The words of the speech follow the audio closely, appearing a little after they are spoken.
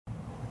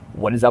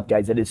What is up,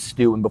 guys? It is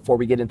Stu, and before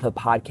we get into the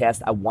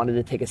podcast, I wanted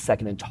to take a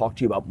second and talk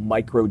to you about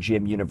Micro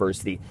Gym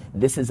University.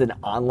 This is an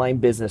online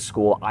business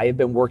school I have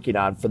been working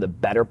on for the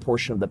better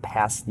portion of the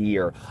past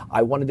year.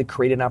 I wanted to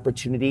create an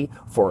opportunity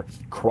for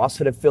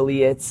CrossFit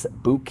affiliates,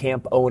 boot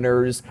camp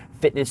owners,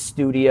 fitness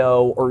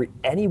studio, or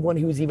anyone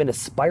who's even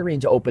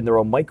aspiring to open their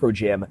own micro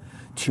gym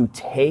to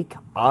take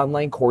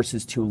online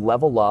courses to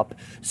level up,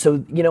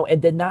 so,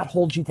 and then not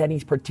hold you to any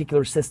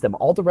particular system.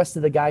 All the rest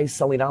of the guys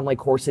selling online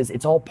courses,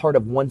 it's all part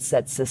of one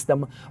set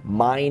system.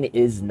 Mine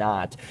is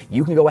not.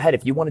 You can go ahead,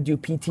 if you want to do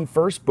PT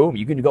first, boom,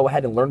 you can go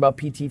ahead and learn about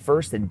PT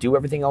first and do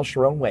everything else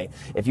your own way.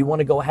 If you want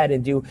to go ahead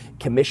and do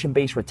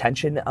commission-based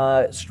retention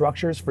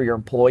structures for your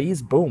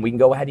employees, boom, we can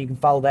go ahead and you can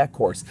follow that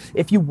course.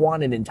 If you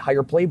want an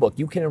entire playbook,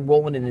 you can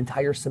enroll in an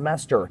entire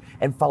semester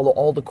and follow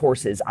all the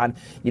courses on,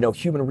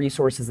 human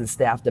resources and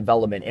staff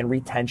development and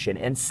retention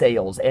and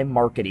sales and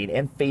marketing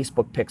and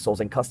Facebook pixels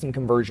and custom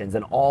conversions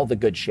and all the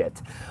good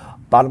shit.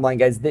 Bottom line,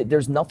 guys,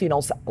 there's nothing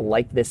else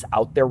like this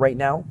out there right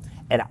now.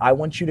 And I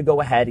want you to go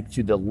ahead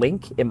to the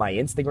link in my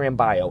Instagram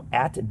bio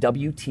at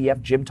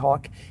WTF Gym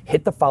Talk,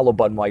 hit the follow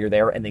button while you're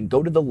there, and then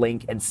go to the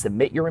link and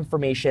submit your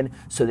information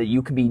so that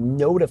you can be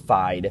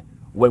notified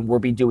when we'll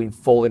be doing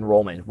full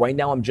enrollment. Right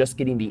now, I'm just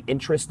getting the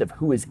interest of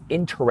who is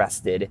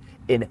interested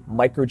in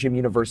Micro Gym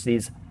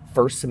University's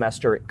first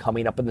semester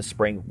coming up in the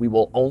spring. We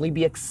will only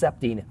be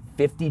accepting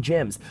 50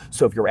 gyms.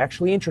 So if you're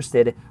actually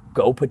interested,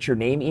 go put your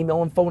name,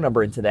 email, and phone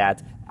number into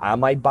that on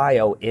my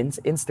bio in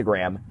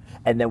Instagram,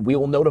 and then we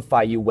will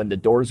notify you when the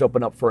doors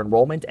open up for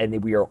enrollment,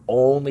 and we are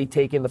only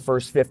taking the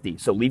first 50.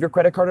 So leave your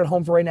credit card at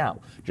home for right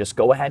now. Just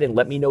go ahead and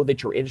let me know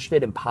that you're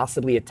interested in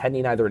possibly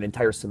attending either an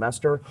entire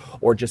semester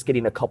or just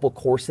getting a couple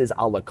courses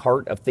a la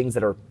carte of things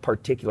that are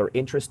particular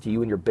interest to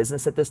you and your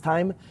business at this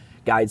time.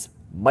 Guys,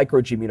 Micro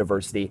Gym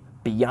University,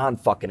 beyond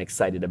fucking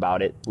excited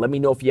about it. Let me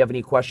know if you have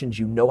any questions.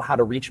 You know how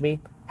to reach me.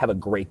 Have a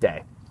great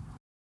day.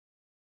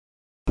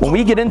 When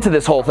we get into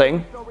this whole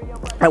thing,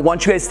 I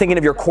want you guys thinking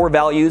of your core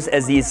values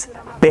as these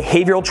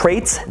behavioral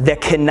traits that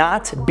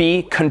cannot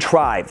be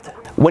contrived.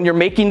 When you're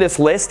making this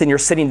list and you're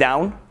sitting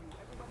down,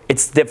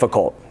 it's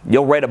difficult.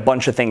 You'll write a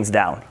bunch of things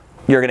down.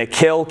 You're gonna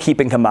kill, keep,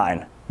 and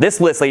combine.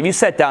 This list, like if you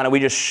sat down and we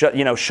just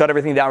shut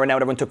everything down right now,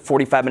 and everyone took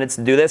 45 minutes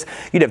to do this,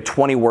 you'd have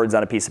 20 words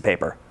on a piece of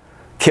paper.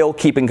 Kill,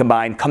 keep, and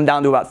combine. Come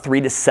down to about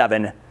 3 to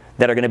 7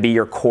 that are going to be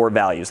your core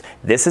values.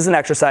 This is an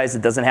exercise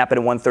that doesn't happen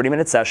in one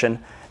 30-minute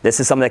session. This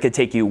is something that could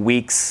take you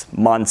weeks,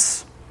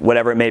 months,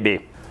 whatever it may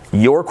be.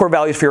 Your core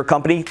values for your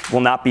company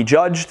will not be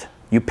judged.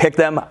 You pick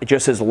them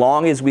just as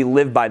long as we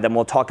live by them.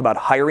 We'll talk about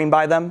hiring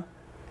by them,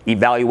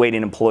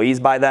 evaluating employees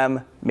by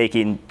them,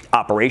 making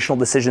operational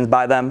decisions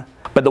by them.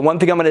 But the one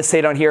thing I'm going to say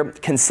down here,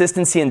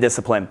 consistency and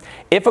discipline.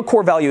 If a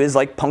core value is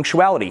like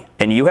punctuality,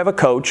 and you have a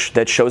coach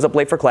that shows up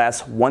late for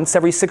class once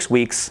every 6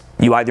 weeks,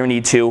 you either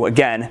need to,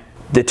 again,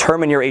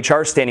 determine your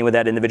HR standing with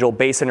that individual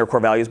based on your core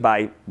values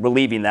by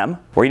relieving them,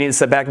 or you need to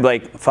sit back and be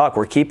like, fuck,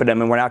 we're keeping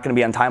them and we're not going to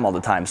be on time all the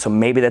time. So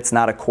maybe that's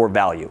not a core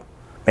value.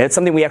 Maybe it's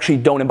something we actually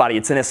don't embody.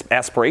 It's an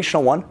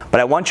aspirational one.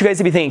 But I want you guys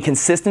to be thinking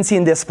consistency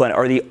and discipline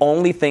are the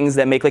only things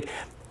that make,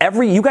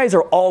 you guys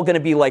are all going to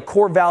be like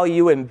core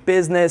value and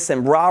business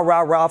and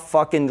rah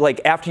fucking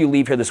after you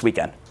leave here this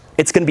weekend.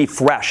 It's going to be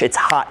fresh. It's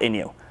hot in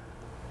you.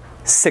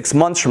 6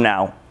 months from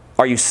now,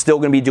 are you still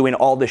going to be doing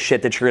all the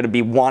shit that you're going to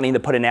be wanting to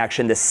put in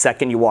action the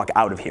second you walk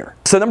out of here?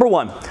 So number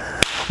one,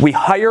 we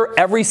hire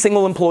every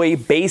single employee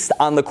based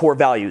on the core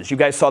values. You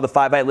guys saw the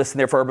 5 I listed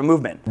there for Urban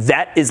Movement.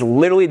 That is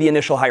literally the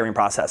initial hiring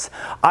process.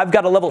 I've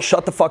got a level,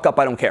 shut the fuck up,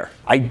 I don't care.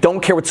 I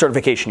don't care what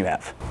certification you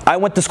have. I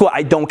went to school,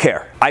 I don't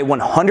care. I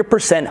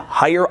 100%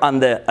 hire on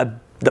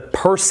the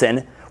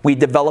person, we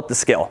develop the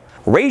skill.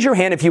 Raise your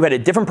hand if you had a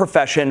different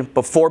profession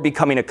before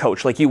becoming a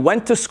coach. Like you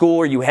went to school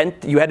or you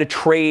had a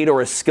trade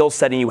or a skill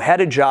set and you had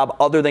a job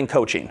other than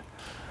coaching.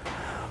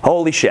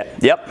 Holy shit,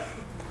 yep.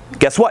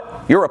 Guess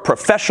what? You're a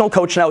professional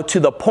coach now to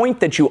the point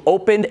that you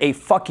opened a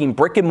fucking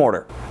brick and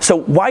mortar. So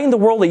why in the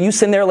world are you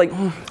sitting there like,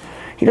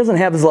 he doesn't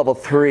have his level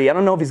 3. I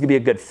don't know if he's gonna be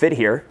a good fit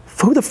here.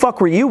 Who the fuck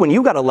were you when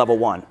you got a level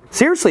 1?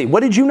 Seriously,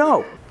 what did you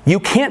know? You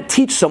can't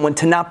teach someone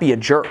to not be a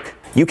jerk.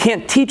 You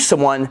can't teach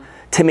someone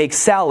to make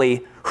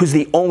Sally, who's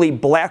the only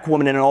black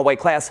woman in an all-white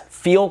class,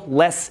 feel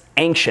less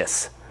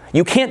anxious.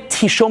 You can't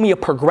show me a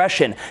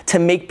progression to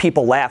make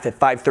people laugh at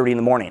 5:30 in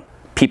the morning.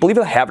 People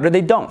either have it or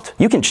they don't.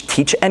 You can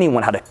teach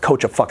anyone how to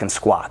coach a fucking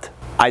squat.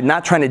 I'm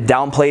not trying to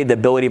downplay the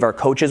ability of our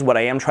coaches. What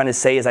I am trying to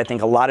say is I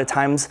think a lot of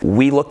times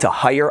we look to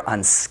hire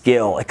on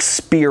skill,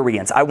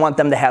 experience. I want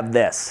them to have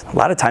this. A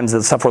lot of times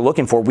the stuff we're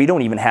looking for, we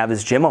don't even have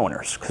as gym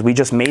owners because we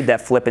just made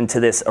that flip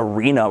into this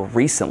arena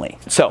recently.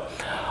 So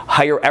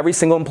hire every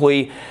single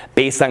employee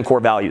based on core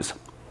values.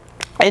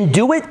 And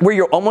do it where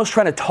you're almost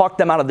trying to talk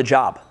them out of the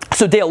job.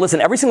 So Dale, listen,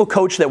 every single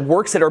coach that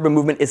works at Urban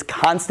Movement is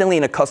constantly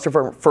in a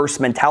customer first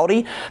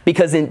mentality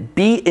because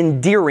be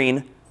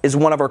endearing is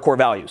one of our core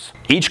values.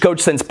 Each coach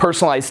sends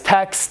personalized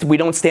text. We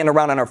don't stand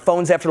around on our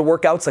phones after the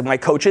workouts like my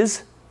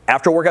coaches.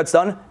 After workout's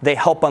done, they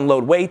help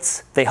unload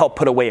weights, they help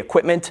put away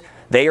equipment,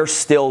 They are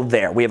still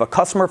there. We have a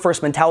customer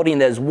first mentality,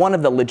 and that is one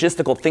of the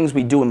logistical things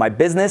we do in my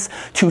business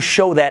to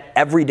show that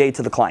every day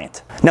to the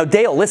client. Now,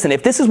 Dale, listen,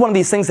 if this is one of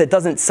these things that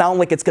doesn't sound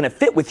like it's going to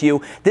fit with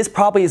you, this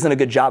probably isn't a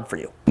good job for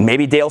you.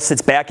 Maybe Dale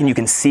sits back and you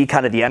can see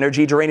kind of the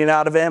energy draining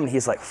out of him, and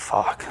he's like,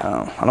 fuck,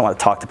 I don't want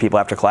to talk to people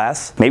after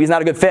class. Maybe he's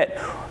not a good fit.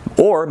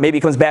 Or maybe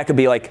he comes back and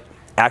be like,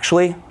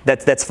 actually,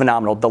 that's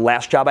phenomenal. The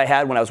last job I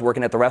had when I was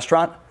working at the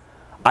restaurant,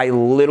 I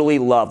literally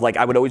loved, like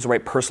I would always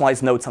write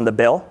personalized notes on the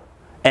bill.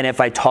 And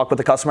if I talked with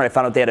the customer and I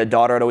found out they had a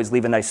daughter, I'd always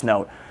leave a nice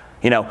note.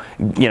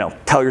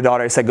 Tell your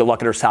daughter I said good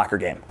luck at her soccer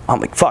game.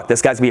 I'm like, fuck,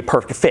 this guy's gonna be a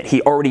perfect fit.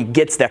 He already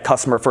gets that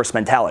customer first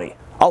mentality.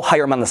 I'll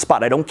hire him on the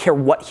spot. I don't care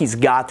what he's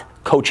got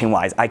coaching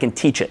wise. I can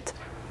teach it.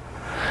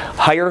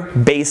 Hire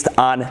based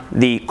on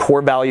the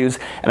core values,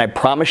 and I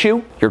promise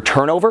you, your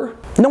turnover,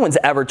 no one's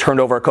ever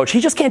turned over a coach.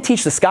 He just can't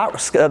teach the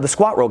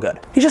squat real good.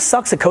 He just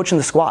sucks at coaching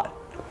the squat.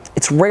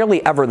 It's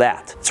rarely ever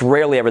that.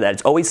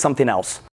 It's always something else.